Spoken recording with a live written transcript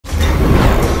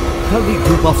Kalvi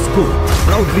Group of School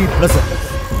proudly presents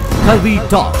Kalvi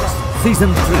Talks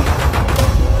Season 3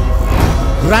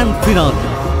 Grand Finale.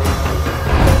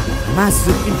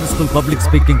 Massive interesting public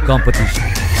speaking competition.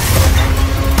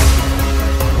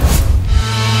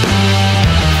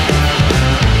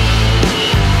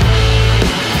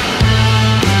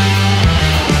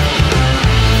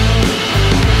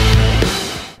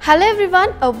 Hello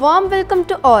everyone, a warm welcome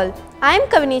to all. I am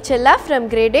Kavinaya Chella from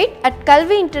Grade 8 at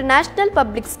Kalvi International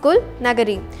Public School,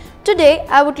 Nagari. Today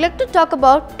I would like to talk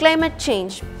about climate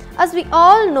change. As we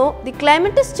all know, the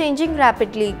climate is changing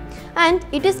rapidly and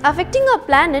it is affecting our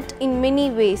planet in many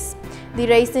ways. The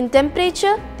rise in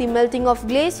temperature, the melting of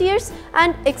glaciers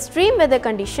and extreme weather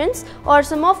conditions are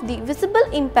some of the visible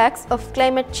impacts of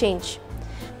climate change.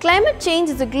 Climate change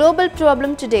is a global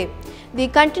problem today. The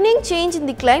continuing change in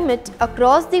the climate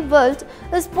across the world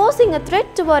is posing a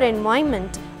threat to our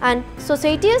environment and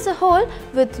society as a whole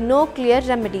with no clear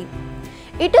remedy.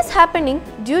 It is happening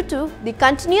due to the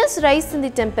continuous rise in the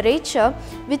temperature,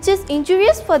 which is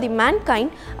injurious for the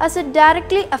mankind as it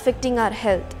directly affecting our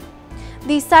health.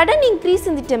 The sudden increase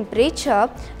in the temperature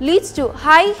leads to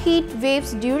high heat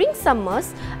waves during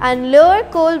summers and lower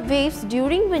cold waves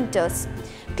during winters.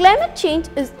 Climate change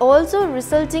is also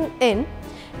resulting in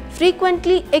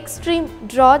frequently extreme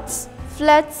droughts,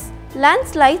 floods,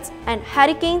 landslides and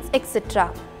hurricanes,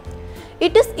 etc.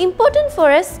 It is important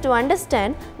for us to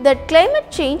understand that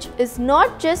climate change is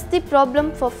not just the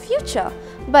problem for future,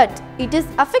 but it is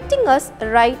affecting us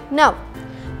right now.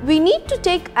 We need to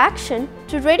take action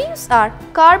to reduce our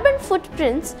carbon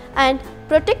footprints and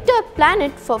protect our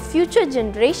planet for future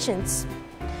generations.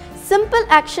 Simple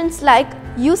actions like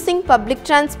using public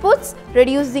transports,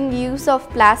 reducing use of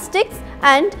plastics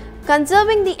and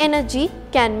conserving the energy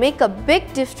can make a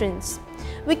big difference.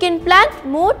 We can plant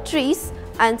more trees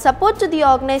and support to the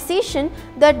organization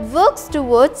that works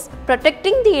towards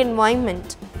protecting the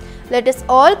environment. Let us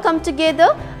all come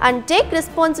together and take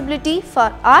responsibility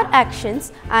for our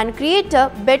actions and create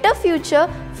a better future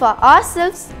for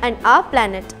ourselves and our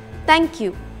planet. Thank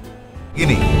you.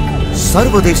 Ini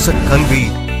Sarvadesha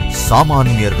Kalvi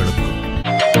Samanyargalukku.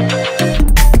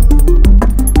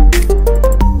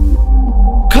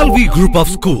 Kalvi Group of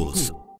Schools